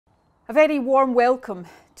A very warm welcome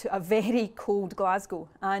to a very cold Glasgow,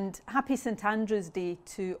 and happy St Andrew's Day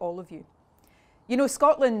to all of you. You know,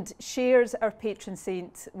 Scotland shares our patron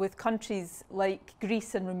saint with countries like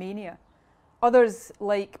Greece and Romania. Others,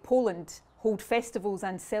 like Poland, hold festivals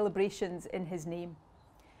and celebrations in his name.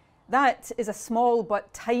 That is a small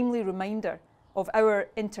but timely reminder of our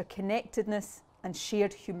interconnectedness and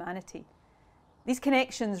shared humanity. These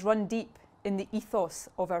connections run deep in the ethos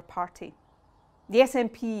of our party. The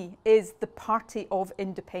SNP is the party of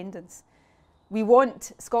independence. We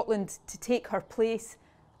want Scotland to take her place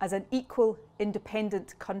as an equal,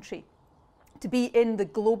 independent country, to be in the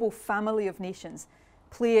global family of nations,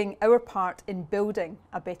 playing our part in building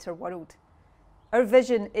a better world. Our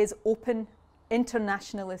vision is open,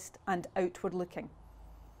 internationalist and outward-looking.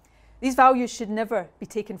 These values should never be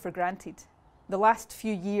taken for granted. The last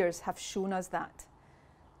few years have shown us that.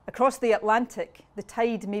 Across the Atlantic, the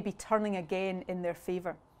tide may be turning again in their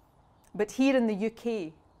favour. But here in the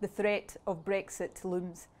UK, the threat of Brexit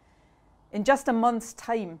looms. In just a month's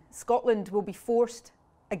time, Scotland will be forced,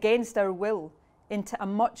 against our will, into a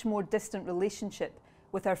much more distant relationship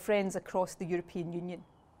with our friends across the European Union.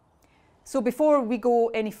 So before we go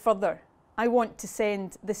any further, I want to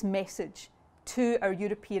send this message to our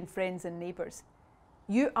European friends and neighbours.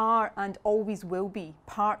 You are and always will be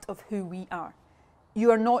part of who we are. You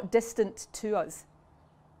are not distant to us.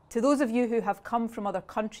 To those of you who have come from other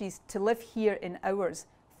countries to live here in ours,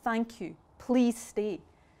 thank you. Please stay.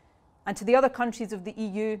 And to the other countries of the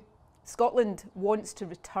EU, Scotland wants to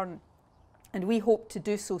return, and we hope to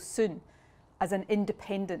do so soon as an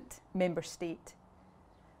independent member state.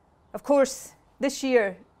 Of course, this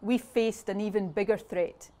year we faced an even bigger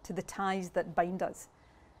threat to the ties that bind us.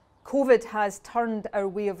 COVID has turned our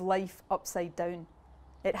way of life upside down.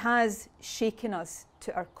 It has shaken us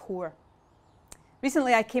to our core.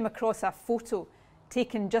 Recently, I came across a photo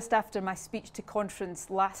taken just after my speech to conference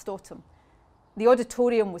last autumn. The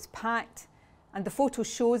auditorium was packed, and the photo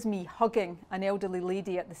shows me hugging an elderly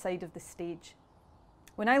lady at the side of the stage.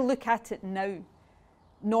 When I look at it now,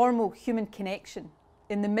 normal human connection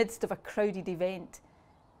in the midst of a crowded event,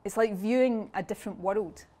 it's like viewing a different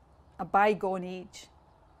world, a bygone age.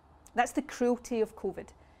 That's the cruelty of COVID.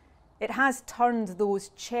 It has turned those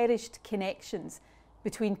cherished connections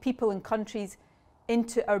between people and countries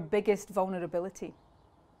into our biggest vulnerability.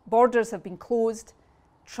 Borders have been closed,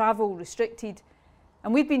 travel restricted,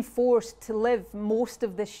 and we've been forced to live most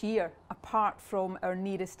of this year apart from our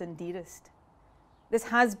nearest and dearest. This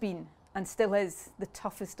has been, and still is, the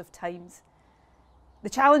toughest of times. The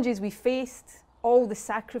challenges we faced, all the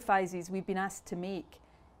sacrifices we've been asked to make,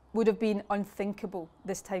 would have been unthinkable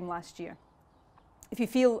this time last year. If you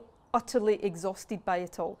feel utterly exhausted by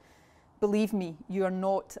it all, believe me, you are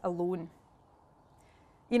not alone.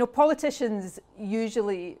 You know, politicians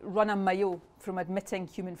usually run a mile from admitting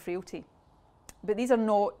human frailty, but these are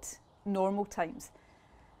not normal times.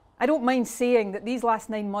 I don't mind saying that these last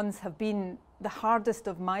 9 months have been the hardest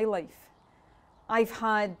of my life. I've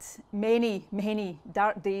had many, many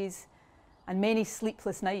dark days and many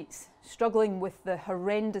sleepless nights, struggling with the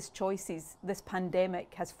horrendous choices this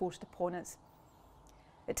pandemic has forced upon us.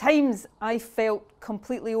 At times, I felt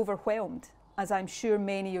completely overwhelmed, as I'm sure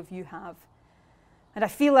many of you have. And I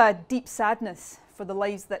feel a deep sadness for the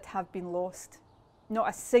lives that have been lost. Not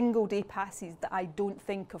a single day passes that I don't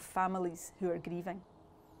think of families who are grieving.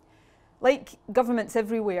 Like governments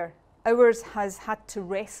everywhere, ours has had to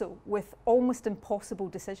wrestle with almost impossible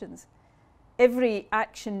decisions. Every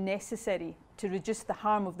action necessary to reduce the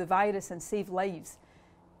harm of the virus and save lives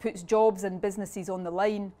puts jobs and businesses on the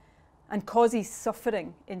line and causes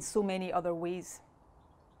suffering in so many other ways.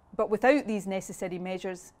 But without these necessary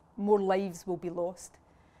measures, more lives will be lost.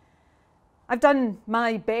 I've done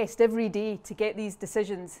my best every day to get these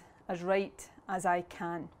decisions as right as I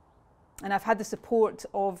can. And I've had the support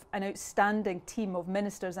of an outstanding team of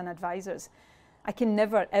ministers and advisors. I can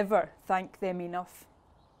never, ever thank them enough.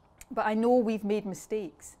 But I know we've made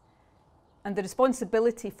mistakes, and the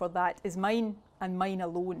responsibility for that is mine and mine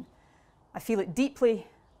alone. I feel it deeply,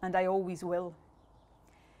 and I always will.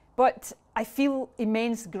 But I feel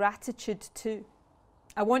immense gratitude too.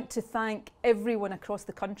 I want to thank everyone across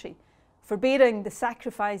the country for bearing the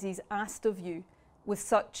sacrifices asked of you with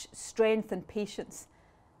such strength and patience,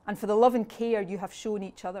 and for the love and care you have shown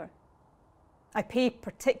each other. I pay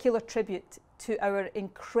particular tribute to our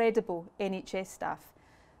incredible NHS staff,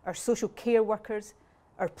 our social care workers,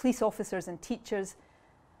 our police officers and teachers,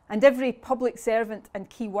 and every public servant and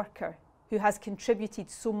key worker who has contributed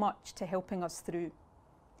so much to helping us through.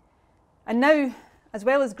 And now, as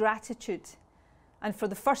well as gratitude, and for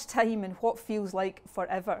the first time in what feels like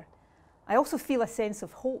forever, I also feel a sense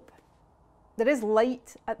of hope. there is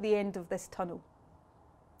light at the end of this tunnel.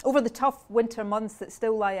 Over the tough winter months that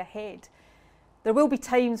still lie ahead, there will be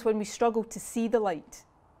times when we struggle to see the light,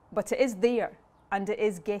 but it is there and it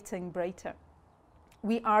is getting brighter.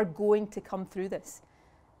 We are going to come through this.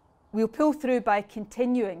 We'll pull through by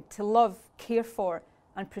continuing to love, care for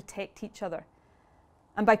and protect each other,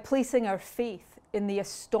 and by placing our faith in the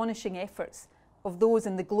astonishing efforts of those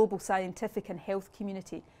in the global scientific and health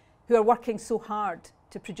community who are working so hard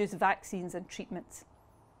to produce vaccines and treatments.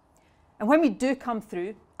 And when we do come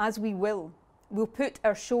through, as we will, we'll put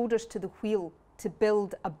our shoulders to the wheel to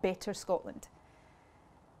build a better Scotland.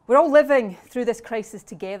 We're all living through this crisis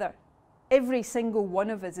together. Every single one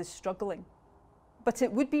of us is struggling. But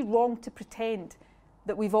it would be wrong to pretend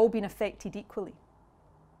that we've all been affected equally.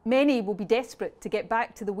 Many will be desperate to get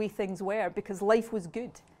back to the way things were because life was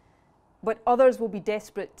good. But others will be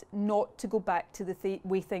desperate not to go back to the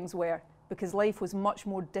way things were because life was much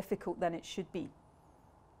more difficult than it should be.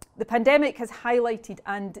 The pandemic has highlighted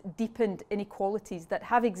and deepened inequalities that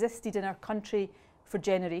have existed in our country for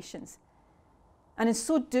generations. And in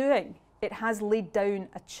so doing, it has laid down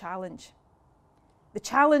a challenge. The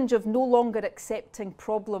challenge of no longer accepting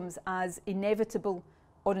problems as inevitable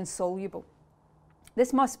or insoluble.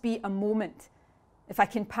 This must be a moment, if I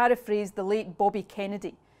can paraphrase the late Bobby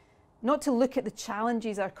Kennedy, not to look at the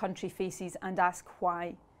challenges our country faces and ask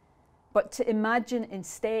why, but to imagine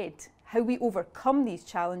instead how we overcome these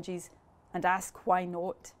challenges and ask why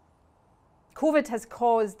not. COVID has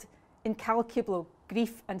caused incalculable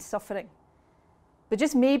grief and suffering, but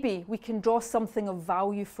just maybe we can draw something of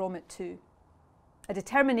value from it too. A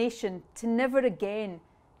determination to never again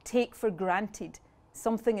take for granted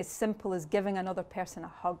something as simple as giving another person a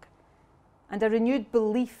hug, and a renewed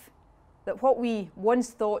belief that what we once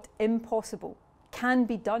thought impossible can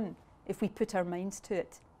be done if we put our minds to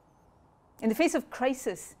it. In the face of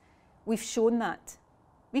crisis, we've shown that.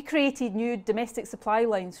 We created new domestic supply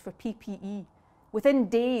lines for PPE. Within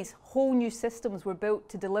days, whole new systems were built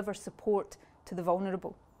to deliver support to the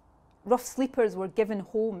vulnerable. Rough sleepers were given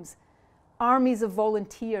homes. Armies of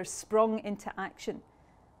volunteers sprung into action.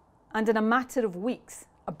 And in a matter of weeks,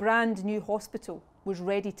 a brand new hospital was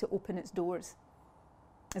ready to open its doors.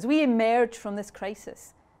 As we emerge from this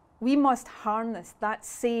crisis, we must harness that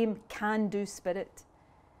same can-do spirit.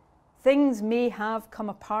 Things may have come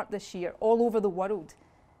apart this year all over the world,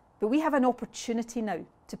 but we have an opportunity now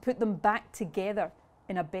to put them back together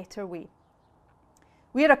in a better way.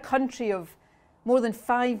 We are a country of more than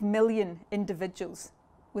 5 million individuals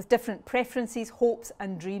with different preferences, hopes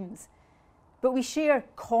and dreams, but we share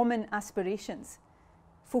common aspirations: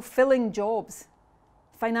 fulfilling jobs,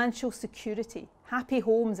 financial security, happy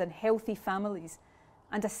homes and healthy families,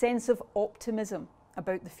 and a sense of optimism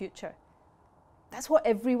about the future. That's what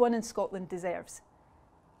everyone in Scotland deserves.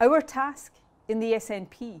 Our task in the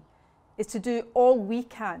SNP is to do all we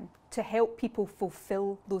can to help people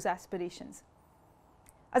fulfil those aspirations.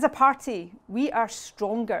 As a party, we are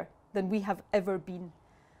stronger than we have ever been.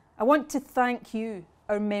 I want to thank you,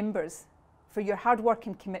 our members, for your hard work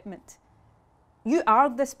and commitment. You are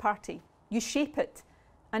this party, you shape it,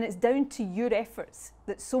 and it's down to your efforts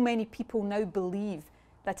that so many people now believe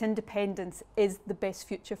that independence is the best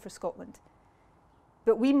future for Scotland.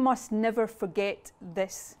 But we must never forget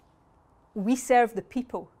this. We serve the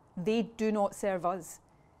people, they do not serve us.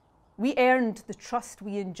 We earned the trust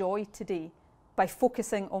we enjoy today by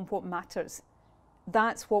focusing on what matters.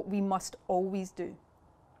 That's what we must always do.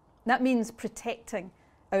 That means protecting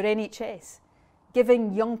our NHS,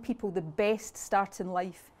 giving young people the best start in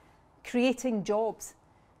life, creating jobs,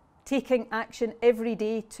 taking action every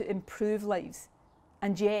day to improve lives,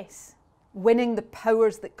 and yes, winning the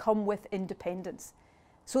powers that come with independence,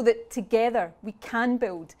 so that together we can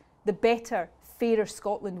build the better, fairer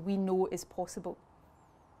Scotland we know is possible.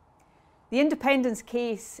 The independence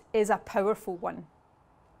case is a powerful one.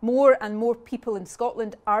 More and more people in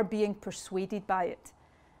Scotland are being persuaded by it.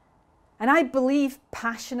 And I believe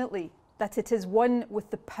passionately that it is one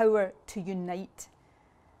with the power to unite.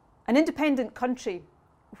 An independent country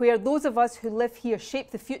where those of us who live here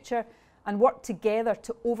shape the future and work together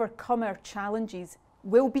to overcome our challenges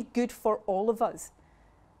will be good for all of us.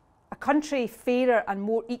 A country fairer and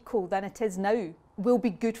more equal than it is now will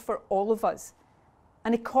be good for all of us.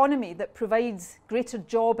 An economy that provides greater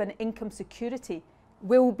job and income security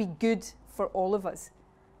will be good for all of us.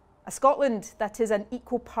 A Scotland that is an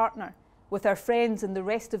equal partner with our friends in the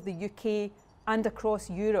rest of the UK and across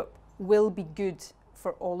Europe will be good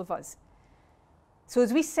for all of us. So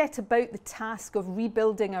as we set about the task of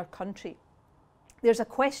rebuilding our country, there's a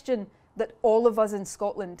question that all of us in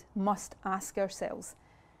Scotland must ask ourselves.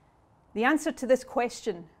 The answer to this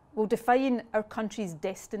question will define our country's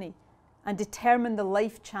destiny and determine the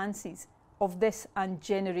life chances of this and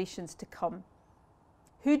generations to come.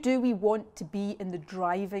 Who do we want to be in the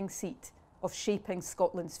driving seat of shaping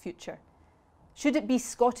Scotland's future? Should it be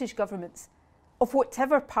Scottish governments of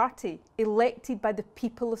whatever party elected by the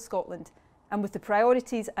people of Scotland and with the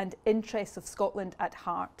priorities and interests of Scotland at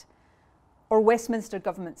heart? Or Westminster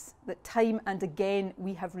governments that time and again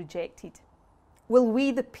we have rejected? Will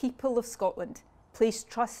we, the people of Scotland, place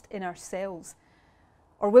trust in ourselves?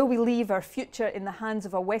 Or will we leave our future in the hands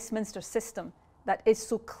of a Westminster system that is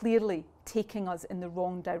so clearly taking us in the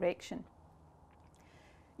wrong direction?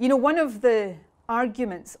 You know, one of the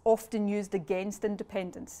arguments often used against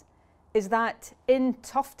independence is that in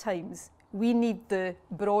tough times we need the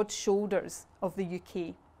broad shoulders of the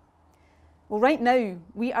UK. Well, right now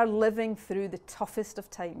we are living through the toughest of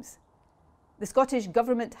times. The Scottish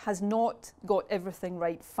Government has not got everything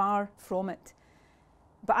right, far from it.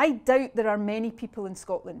 But I doubt there are many people in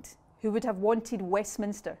Scotland who would have wanted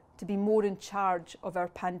Westminster to be more in charge of our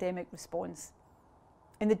pandemic response.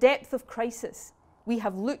 In the depth of crisis, we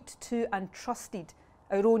have looked to and trusted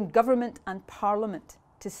our own government and parliament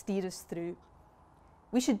to steer us through.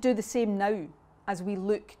 We should do the same now as we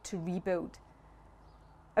look to rebuild.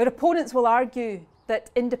 Our opponents will argue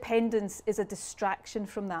that independence is a distraction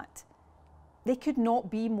from that. They could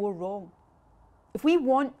not be more wrong. If we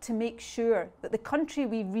want to make sure that the country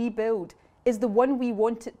we rebuild is the one we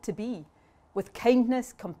want it to be, with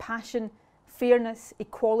kindness, compassion, fairness,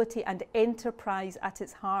 equality and enterprise at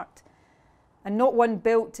its heart, and not one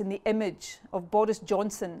built in the image of Boris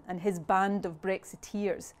Johnson and his band of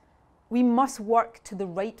Brexiteers, we must work to the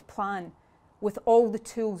right plan with all the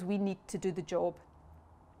tools we need to do the job.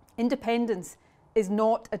 Independence is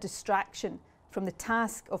not a distraction from the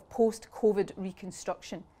task of post-COVID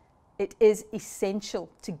reconstruction. It is essential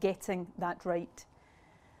to getting that right.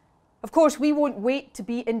 Of course, we won't wait to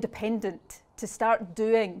be independent to start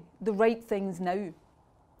doing the right things now.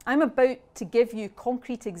 I'm about to give you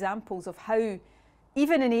concrete examples of how,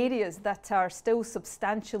 even in areas that are still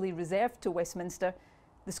substantially reserved to Westminster,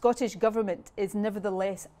 the Scottish Government is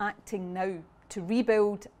nevertheless acting now to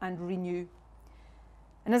rebuild and renew.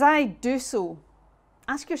 And as I do so,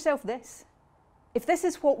 ask yourself this: if this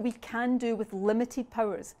is what we can do with limited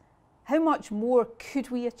powers, how much more could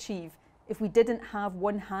we achieve if we didn't have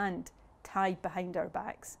one hand tied behind our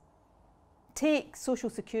backs? Take social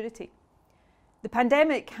security. The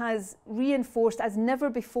pandemic has reinforced as never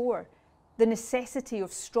before the necessity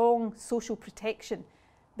of strong social protection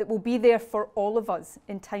that will be there for all of us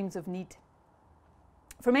in times of need.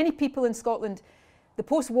 For many people in Scotland, the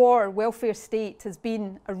post-war welfare state has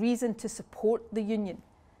been a reason to support the Union.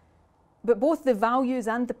 But both the values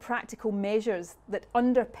and the practical measures that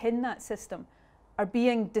underpin that system are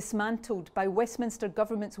being dismantled by Westminster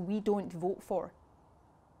governments we don't vote for.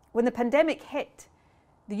 When the pandemic hit,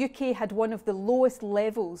 the UK had one of the lowest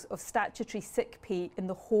levels of statutory sick pay in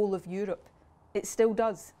the whole of Europe. It still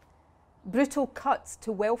does. Brutal cuts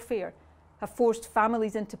to welfare have forced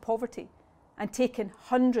families into poverty and taken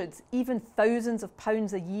hundreds, even thousands of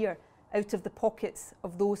pounds a year out of the pockets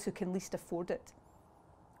of those who can least afford it.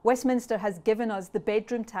 Westminster has given us the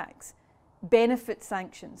bedroom tax, benefit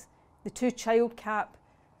sanctions, the two-child cap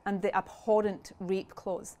and the abhorrent rape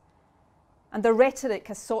clause. And their rhetoric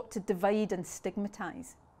has sought to divide and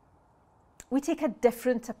stigmatise. We take a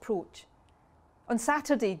different approach. On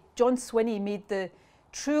Saturday, John Swinney made the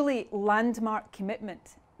truly landmark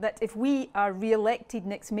commitment that if we are re-elected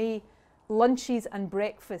next May, lunches and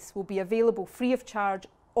breakfasts will be available free of charge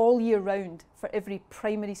all year round for every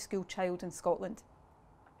primary school child in Scotland.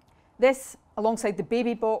 This, alongside the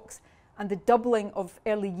baby box and the doubling of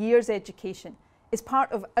early years education, is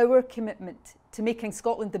part of our commitment to making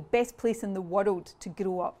Scotland the best place in the world to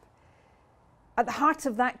grow up. At the heart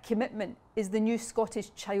of that commitment is the new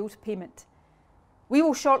Scottish child payment. We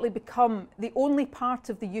will shortly become the only part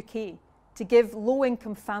of the UK to give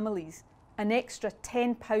low-income families an extra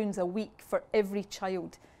 £10 a week for every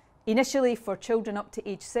child, initially for children up to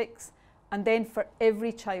age 6 and then for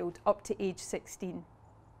every child up to age 16.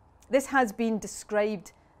 This has been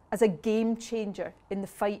described as a game changer in the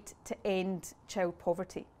fight to end child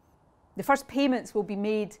poverty. The first payments will be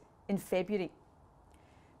made in February.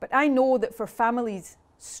 But I know that for families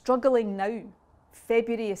struggling now,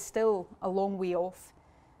 February is still a long way off.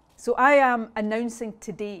 So I am announcing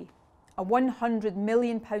today a £100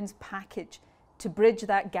 million package to bridge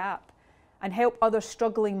that gap and help others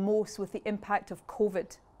struggling most with the impact of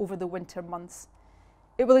COVID over the winter months.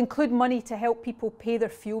 It will include money to help people pay their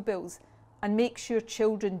fuel bills and make sure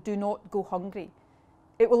children do not go hungry.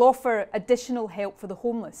 It will offer additional help for the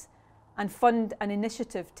homeless and fund an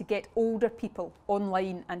initiative to get older people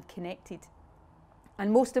online and connected.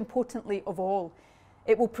 And most importantly of all,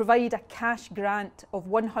 it will provide a cash grant of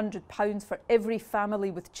 £100 for every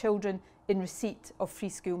family with children in receipt of free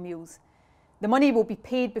school meals. The money will be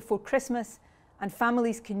paid before Christmas, and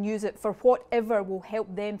families can use it for whatever will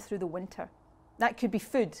help them through the winter. That could be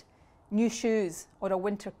food, new shoes, or a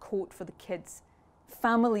winter coat for the kids.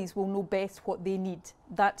 Families will know best what they need.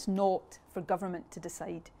 That's not for government to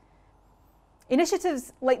decide.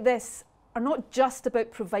 Initiatives like this are not just about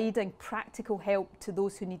providing practical help to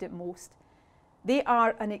those who need it most. They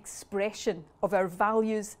are an expression of our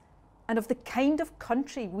values and of the kind of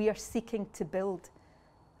country we are seeking to build.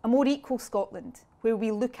 A more equal Scotland, where we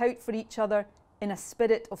look out for each other in a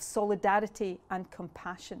spirit of solidarity and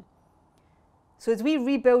compassion. So as we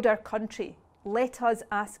rebuild our country, let us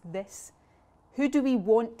ask this: who do we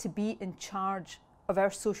want to be in charge of our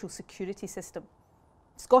social security system?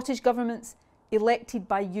 Scottish governments elected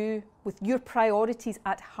by you with your priorities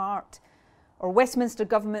at heart, or Westminster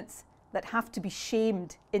governments that have to be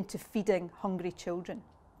shamed into feeding hungry children?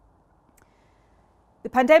 The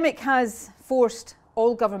pandemic has forced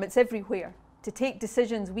all governments everywhere to take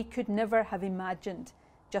decisions we could never have imagined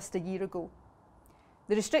just a year ago.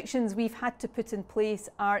 The restrictions we've had to put in place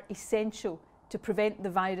are essential to prevent the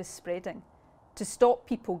virus spreading, to stop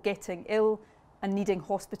people getting ill and needing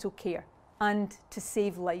hospital care, and to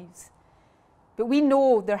save lives. But we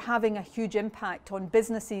know they're having a huge impact on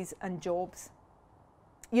businesses and jobs.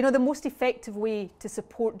 You know, the most effective way to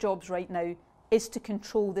support jobs right now is to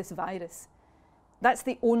control this virus. That's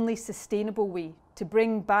the only sustainable way to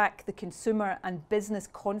bring back the consumer and business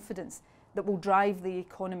confidence that will drive the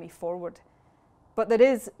economy forward. But there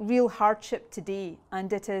is real hardship today,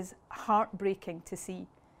 and it is heartbreaking to see.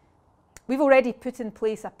 We've already put in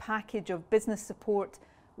place a package of business support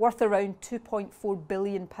worth around £2.4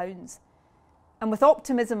 billion. And with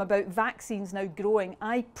optimism about vaccines now growing,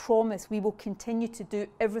 I promise we will continue to do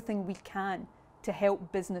everything we can to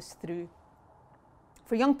help business through.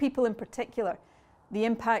 For young people in particular, the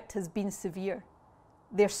impact has been severe.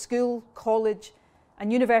 Their school, college,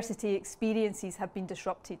 and university experiences have been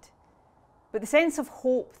disrupted. But the sense of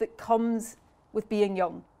hope that comes with being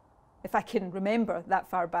young, if I can remember that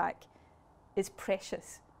far back, is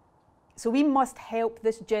precious. So we must help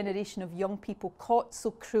this generation of young people caught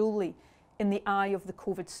so cruelly in the eye of the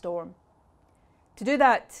COVID storm. To do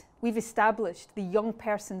that, we've established the Young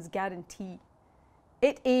Person's Guarantee.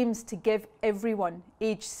 It aims to give everyone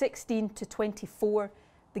aged 16 to 24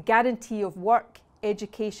 the guarantee of work,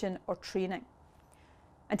 education or training.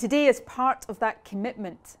 And today, as part of that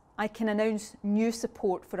commitment, I can announce new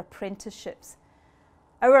support for apprenticeships.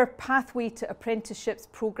 Our Pathway to Apprenticeships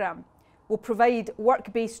programme will provide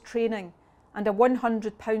work-based training and a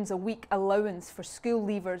 £100 a week allowance for school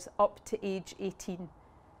leavers up to age 18.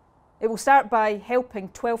 It will start by helping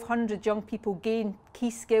 1,200 young people gain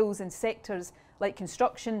key skills in sectors like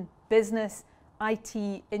construction, business,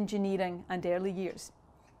 IT, engineering and early years.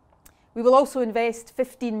 We will also invest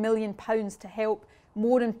 £15 million to help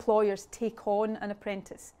more employers take on an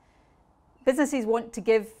apprentice. Businesses want to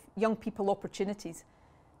give young people opportunities,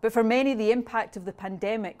 but for many the impact of the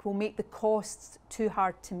pandemic will make the costs too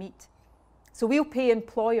hard to meet. So we'll pay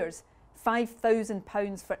employers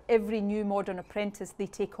 £5,000 for every new modern apprentice they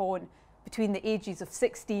take on between the ages of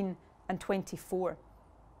 16 and 24.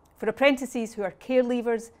 For apprentices who are care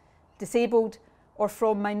leavers, disabled or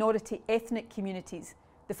from minority ethnic communities,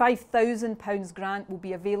 the £5,000 grant will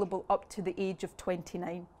be available up to the age of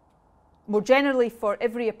 29. More generally, for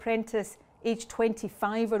every apprentice aged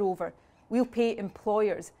 25 or over, we'll pay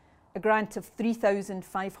employers a grant of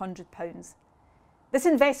 £3,500. This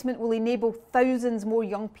investment will enable thousands more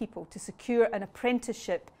young people to secure an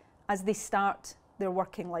apprenticeship as they start their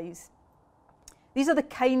working lives. These are the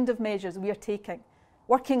kind of measures we are taking,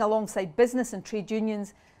 working alongside business and trade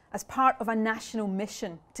unions as part of a national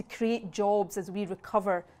mission to create jobs as we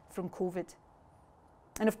recover from COVID.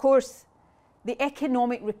 And of course, the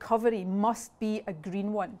economic recovery must be a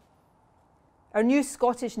green one. Our new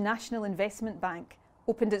Scottish National Investment Bank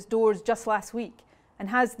opened its doors just last week and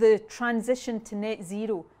has the transition to net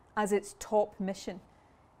zero as its top mission.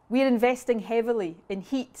 We are investing heavily in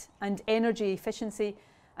heat and energy efficiency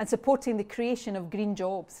and supporting the creation of green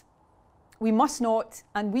jobs. We must not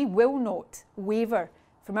and we will not waver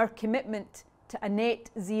from our commitment to a net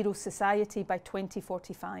zero society by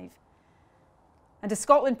 2045. And as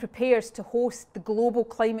Scotland prepares to host the global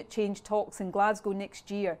climate change talks in Glasgow next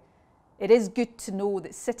year, it is good to know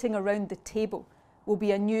that sitting around the table will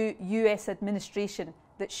be a new US administration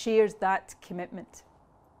that shares that commitment.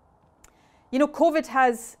 You know, COVID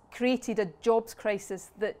has created a jobs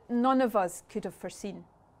crisis that none of us could have foreseen.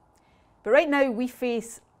 But right now we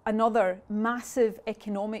face another massive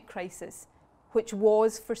economic crisis, which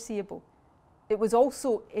was foreseeable. It was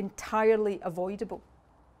also entirely avoidable.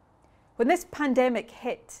 When this pandemic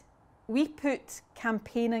hit, we put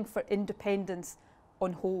campaigning for independence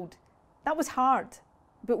on hold. That was hard,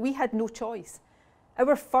 but we had no choice.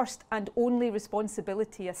 Our first and only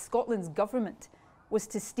responsibility as Scotland's government was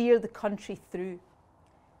to steer the country through.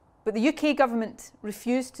 But the UK government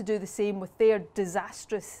refused to do the same with their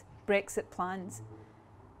disastrous Brexit plans.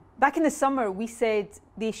 Back in the summer, we said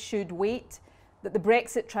they should wait, that the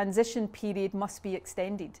Brexit transition period must be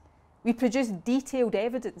extended. We produced detailed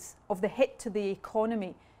evidence of the hit to the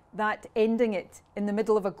economy that ending it in the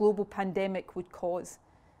middle of a global pandemic would cause.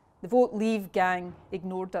 The Vote Leave gang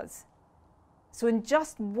ignored us. So in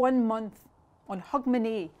just 1 month, on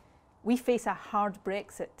Hogmanay, we face a hard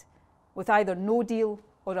Brexit with either no deal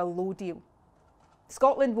or a low deal.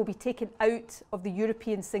 Scotland will be taken out of the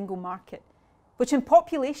European single market, which in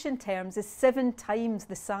population terms is 7 times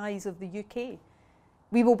the size of the UK.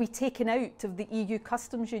 We will be taken out of the EU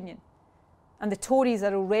customs union, and the Tories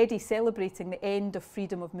are already celebrating the end of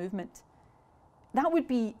freedom of movement. That would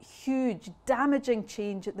be huge, damaging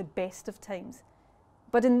change at the best of times.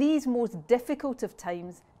 But in these most difficult of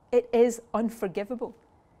times, it is unforgivable.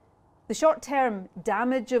 The short-term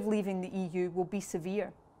damage of leaving the EU will be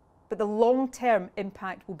severe, but the long-term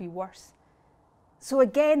impact will be worse. So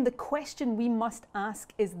again, the question we must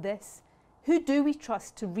ask is this: who do we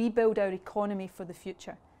trust to rebuild our economy for the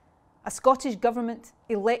future? A Scottish government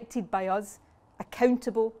elected by us,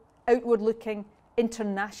 accountable, outward-looking,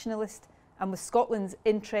 internationalist, and with Scotland's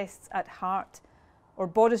interests at heart, or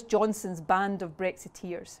Boris Johnson's band of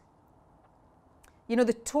Brexiteers? You know,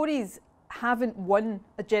 the Tories haven't won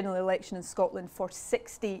a general election in Scotland for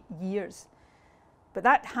 60 years, but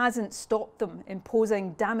that hasn't stopped them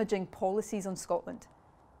imposing damaging policies on Scotland.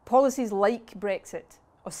 Policies like Brexit,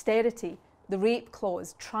 austerity, the rape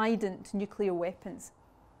clause, trident nuclear weapons.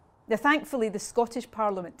 Now, thankfully, the Scottish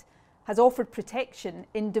Parliament has offered protection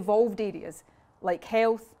in devolved areas like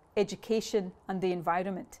health, education and the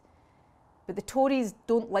environment. But the Tories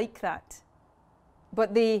don't like that.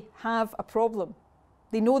 But they have a problem.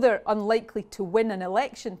 They know they're unlikely to win an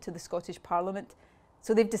election to the Scottish Parliament,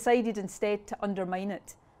 so they've decided instead to undermine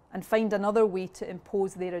it and find another way to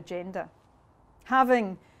impose their agenda.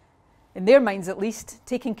 Having, in their minds at least,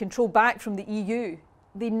 taken control back from the EU,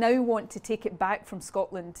 they now want to take it back from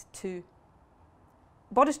Scotland too.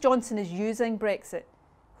 Boris Johnson is using Brexit,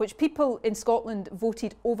 which people in Scotland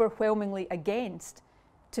voted overwhelmingly against,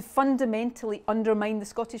 to fundamentally undermine the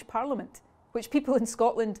Scottish Parliament, which people in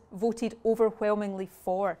Scotland voted overwhelmingly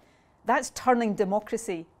for. That's turning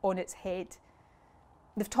democracy on its head.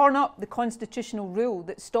 They've torn up the constitutional rule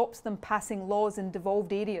that stops them passing laws in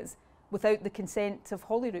devolved areas without the consent of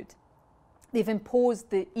Holyrood. They've imposed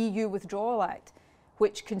the EU Withdrawal Act,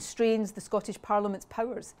 which constrains the Scottish Parliament's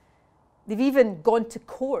powers. They've even gone to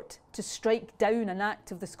court to strike down an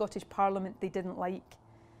act of the Scottish Parliament they didn't like.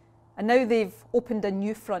 And now they've opened a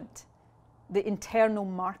new front, the Internal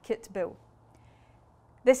Market Bill.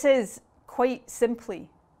 This is quite simply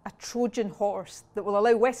a Trojan horse that will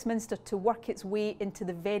allow Westminster to work its way into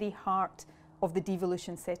the very heart of the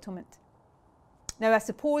devolution settlement. Now, I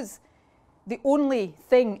suppose the only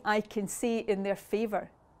thing I can say in their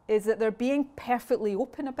favour is that they're being perfectly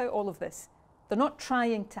open about all of this. They're not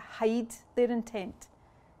trying to hide their intent.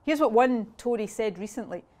 Here's what one Tory said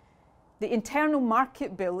recently: "The Internal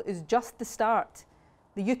Market Bill is just the start.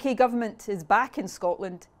 The UK government is back in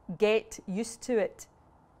Scotland. Get used to it."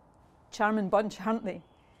 Charming bunch, aren't they?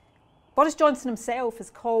 Boris Johnson himself has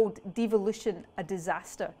called devolution a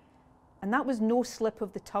disaster, and that was no slip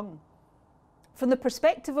of the tongue. From the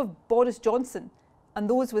perspective of Boris Johnson and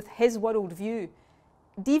those with his worldview,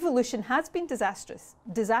 devolution has been disastrous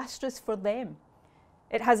for them.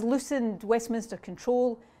 It has loosened Westminster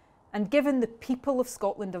control and given the people of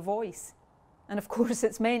Scotland a voice. And of course,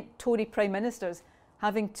 it's meant Tory Prime Ministers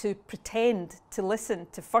having to pretend to listen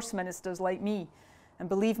to First Ministers like me. And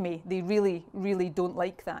believe me, they really, really don't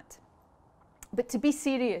like that. But to be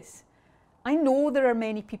serious, I know there are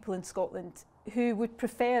many people in Scotland who would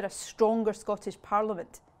prefer a stronger Scottish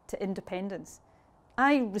Parliament to independence.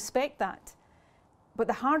 I respect that. But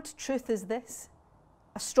the hard truth is this: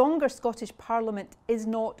 a stronger Scottish Parliament is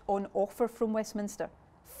not on offer from Westminster.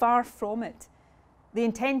 Far from it. They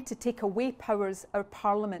intend to take away powers our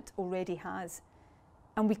Parliament already has.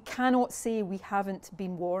 And we cannot say we haven't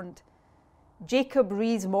been warned. Jacob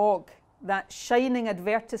Rees-Mogg, that shining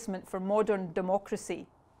advertisement for modern democracy,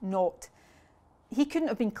 not. he couldn't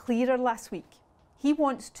have been clearer last week. He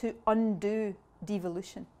wants to undo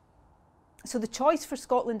devolution. So the choice for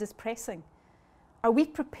Scotland is pressing. Are we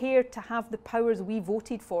prepared to have the powers we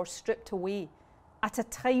voted for stripped away at a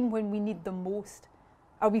time when we need them most?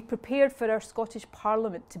 Are we prepared for our Scottish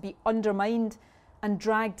Parliament to be undermined and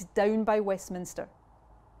dragged down by Westminster?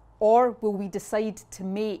 Or will we decide to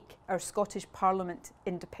make our Scottish Parliament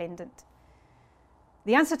independent?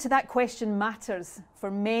 The answer to that question matters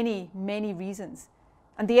for many, many reasons,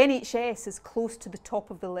 and the NHS is close to the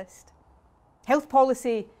top of the list. Health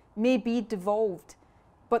policy may be devolved,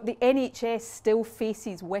 but the NHS still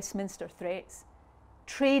faces Westminster threats.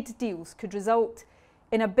 Trade deals could result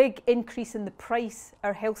in a big increase in the price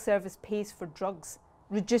our health service pays for drugs,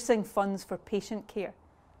 reducing funds for patient care.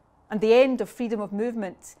 And the end of freedom of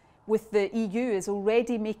movement with the EU is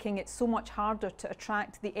already making it so much harder to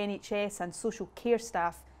attract the NHS and social care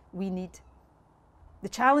staff we need. The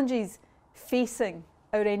challenges facing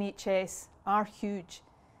our NHS are huge.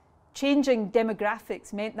 Changing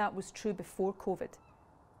demographics meant that was true before COVID,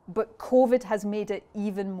 but COVID has made it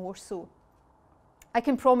even more so. I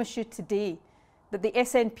can promise you today that the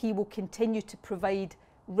SNP will continue to provide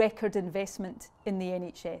record investment in the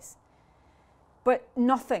NHS. But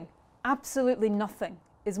nothing, absolutely nothing,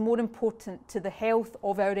 is more important to the health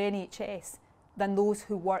of our NHS than those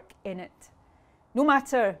who work in it. No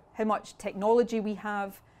matter how much technology we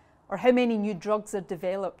have or how many new drugs are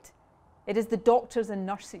developed, it is the doctors and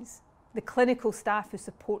nurses, the clinical staff who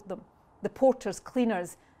support them, the porters,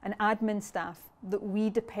 cleaners and admin staff that we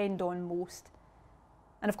depend on most.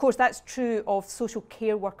 And of course that's true of social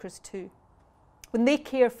care workers too. When they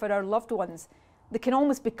care for our loved ones, they can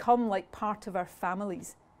almost become like part of our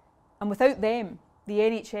families. And without them, the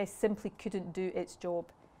NHS simply couldn't do its job.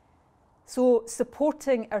 So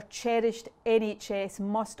supporting our cherished NHS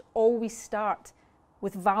must always start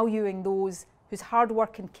with valuing those whose hard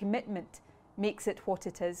work and commitment makes it what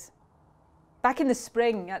it is. Back in the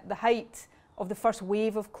spring, at the height of the first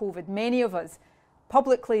wave of COVID, many of us,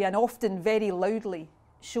 publicly and often very loudly,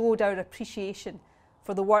 showed our appreciation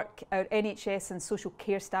for the work our NHS and social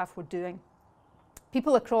care staff were doing.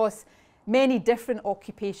 People across many different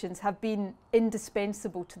occupations have been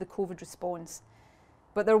indispensable to the COVID response.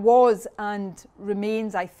 But there was and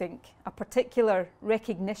remains, I think, a particular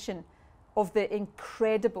recognition of the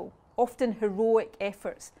incredible, often heroic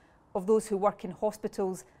efforts of those who work in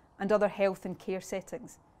hospitals and other health and care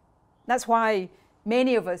settings. That's why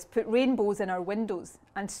many of us put rainbows in our windows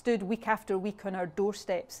and stood week after week on our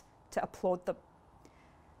doorsteps to applaud them.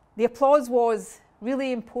 The applause was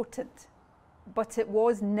really important, but it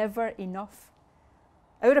was never enough.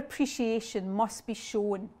 Our appreciation must be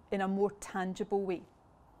shown in a more tangible way.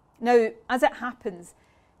 Now, as it happens,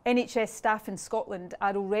 NHS staff in Scotland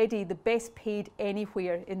are already the best paid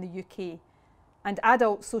anywhere in the UK, and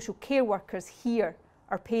adult social care workers here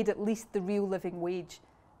are paid at least the real living wage.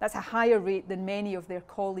 That's a higher rate than many of their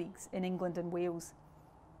colleagues in England and Wales.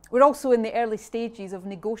 We're also in the early stages of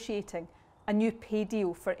negotiating a new pay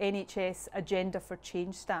deal for NHS Agenda for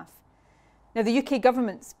Change staff. Now, the UK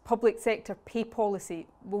government's public sector pay policy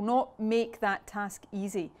will not make that task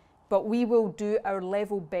easy, but we will do our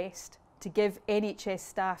level best to give NHS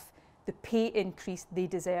staff the pay increase they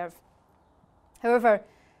deserve. However,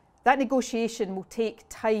 that negotiation will take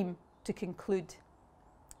time to conclude.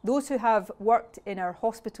 Those who have worked in our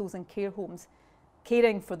hospitals and care homes,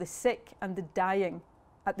 caring for the sick and the dying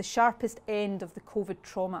at the sharpest end of the COVID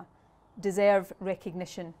trauma, deserve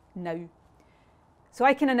recognition now. So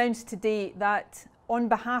I can announce today that on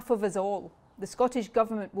behalf of us all, the Scottish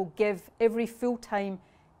Government will give every full-time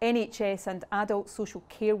NHS and adult social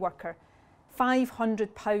care worker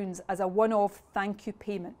 £500 as a one-off thank you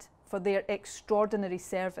payment for their extraordinary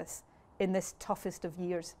service in this toughest of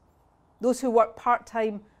years. Those who work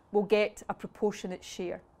part-time will get a proportionate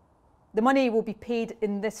share. The money will be paid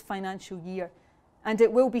in this financial year, and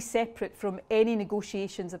it will be separate from any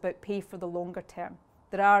negotiations about pay for the longer term.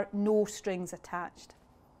 There are no strings attached.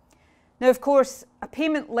 Now, of course, a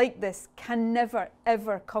payment like this can never,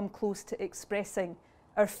 ever come close to expressing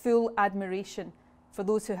our full admiration for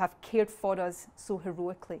those who have cared for us so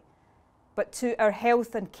heroically. But to our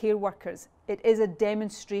health and care workers, it is a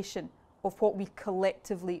demonstration of what we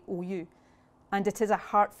collectively owe you, and it is a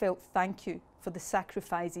heartfelt thank you for the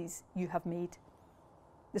sacrifices you have made.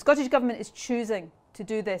 The Scottish Government is choosing to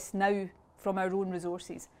do this now from our own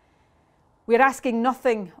resources. We are asking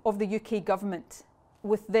nothing of the UK Government,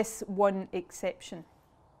 with this one exception.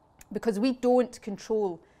 Because we don't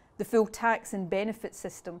control the full tax and benefit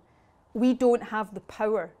system, we don't have the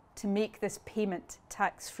power to make this payment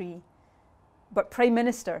tax-free. But Prime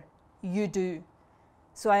Minister, you do.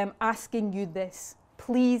 So I am asking you this: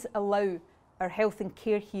 please allow our health and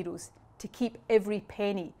care heroes to keep every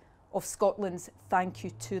penny of Scotland's thank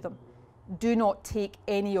you to them. Do not take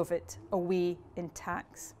any of it away in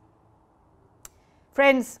tax.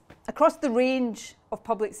 Friends, across the range of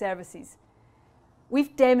public services,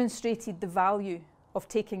 we've demonstrated the value of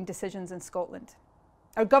taking decisions in Scotland.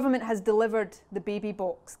 Our government has delivered the baby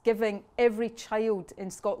box, giving every child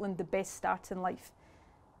in Scotland the best start in life.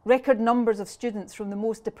 Record numbers of students from the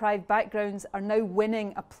most deprived backgrounds are now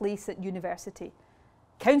winning a place at university.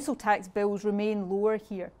 Council tax bills remain lower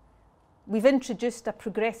here. We've introduced a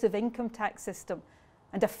progressive income tax system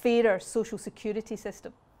and a fairer social security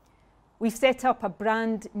system. We've set up a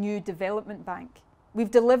brand new development bank.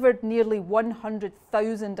 We've delivered nearly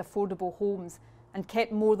 100,000 affordable homes and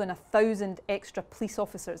kept more than 1,000 extra police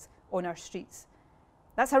officers on our streets.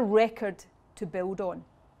 That's a record to build on.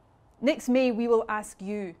 Next May, we will ask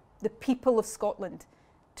you, the people of Scotland,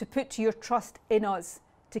 to put your trust in us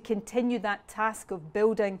to continue that task of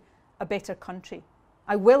building a better country.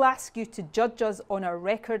 I will ask you to judge us on our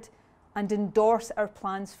record and endorse our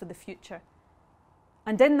plans for the future.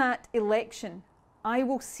 And in that election, I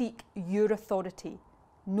will seek your authority,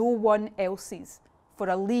 no one else's, for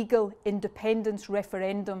a legal independence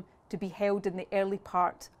referendum to be held in the early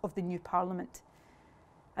part of the new Parliament.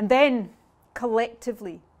 And then,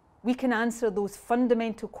 collectively, we can answer those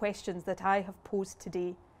fundamental questions that I have posed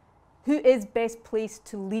today. Who is best placed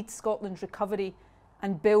to lead Scotland's recovery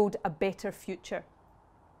and build a better future?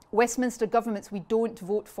 Westminster governments we don't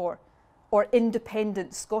vote for, or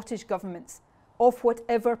independent Scottish governments, of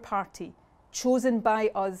whatever party, chosen by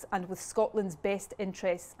us and with Scotland's best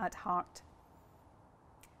interests at heart.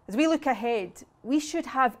 As we look ahead, we should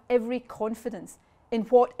have every confidence in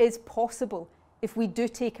what is possible if we do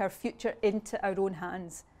take our future into our own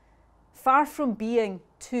hands. Far from being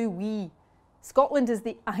too wee, Scotland is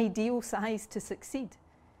the ideal size to succeed.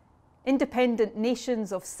 Independent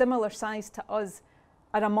nations of similar size to us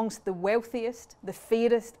are amongst the wealthiest, the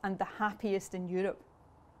fairest and the happiest in Europe.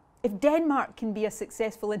 If Denmark can be a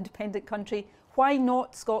successful independent country, why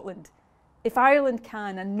not Scotland? If Ireland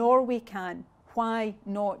can and Norway can, why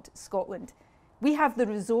not Scotland? We have the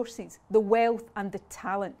resources, the wealth and the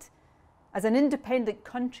talent. As an independent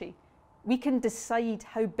country, we can decide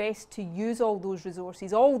how best to use all those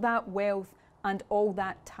resources, all that wealth and all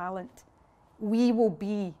that talent. We will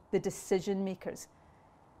be the decision makers.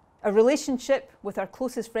 Our relationship with our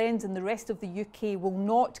closest friends in the rest of the UK will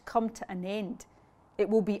not come to an end. It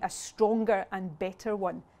will be a stronger and better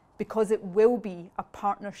one because it will be a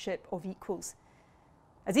partnership of equals.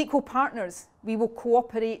 As equal partners, we will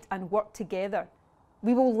cooperate and work together.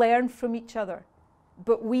 We will learn from each other,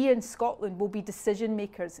 but we in Scotland will be decision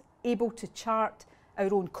makers, able to chart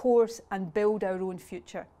our own course and build our own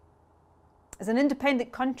future. As an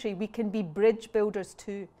independent country, we can be bridge builders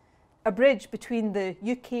too, a bridge between the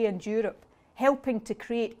UK and Europe, helping to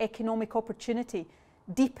create economic opportunity,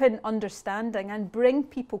 deepen understanding and bring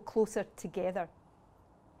people closer together.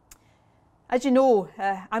 As you know,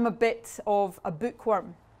 I'm a bit of a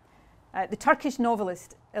bookworm. The Turkish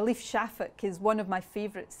novelist Elif Shafak is one of my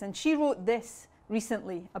favourites, and she wrote this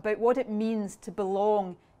recently about what it means to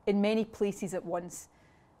belong in many places at once.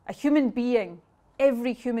 A human being,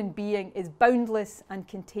 every human being, is boundless and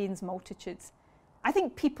contains multitudes. I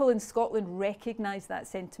think people in Scotland recognise that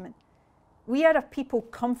sentiment. We are a people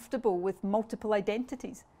comfortable with multiple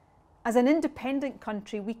identities. As an independent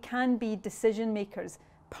country, we can be decision makers,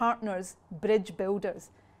 partners, bridge builders.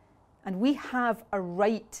 And we have a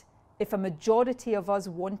right, if a majority of us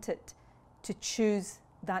want it, to choose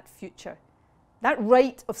that future. That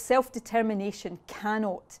right of self-determination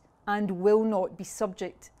cannot and will not be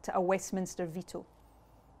subject to a Westminster veto.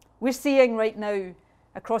 We're seeing right now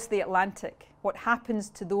across the Atlantic what happens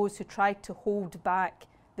to those who try to hold back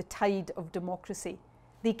the tide of democracy.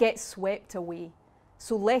 They get swept away.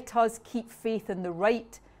 So let us keep faith in the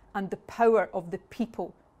right and the power of the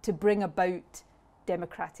people to bring about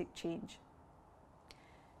democratic change.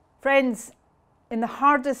 Friends, in the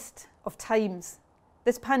hardest of times,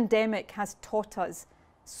 this pandemic has taught us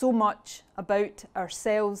so much about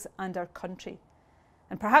ourselves and our country.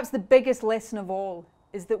 And perhaps the biggest lesson of all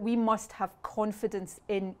is that we must have confidence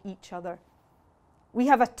in each other. We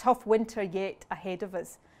have a tough winter yet ahead of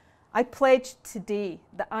us. I pledge today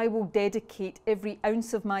that I will dedicate every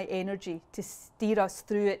ounce of my energy to steer us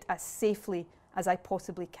through it as safely as I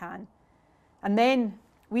possibly can. And then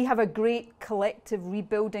we have a great collective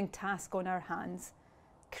rebuilding task on our hands,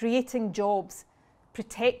 creating jobs,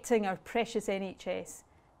 protecting our precious NHS,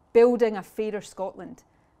 building a fairer Scotland,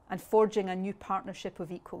 and forging a new partnership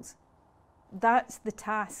of equals. That's the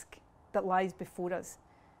task that lies before us.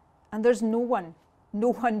 And there's no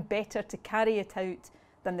one better to carry it out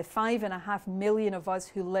than the 5.5 million of us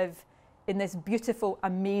who live in this beautiful,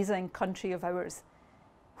 amazing country of ours.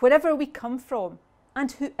 Wherever we come from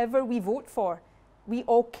and whoever we vote for, we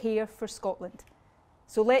all care for Scotland.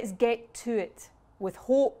 So let's get to it with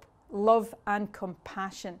hope, love and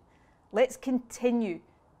compassion. Let's continue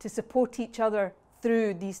to support each other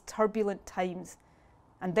through these turbulent times.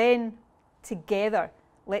 And then, together,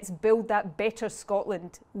 let's build that better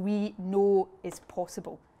Scotland we know is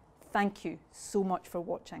possible. Thank you so much for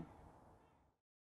watching.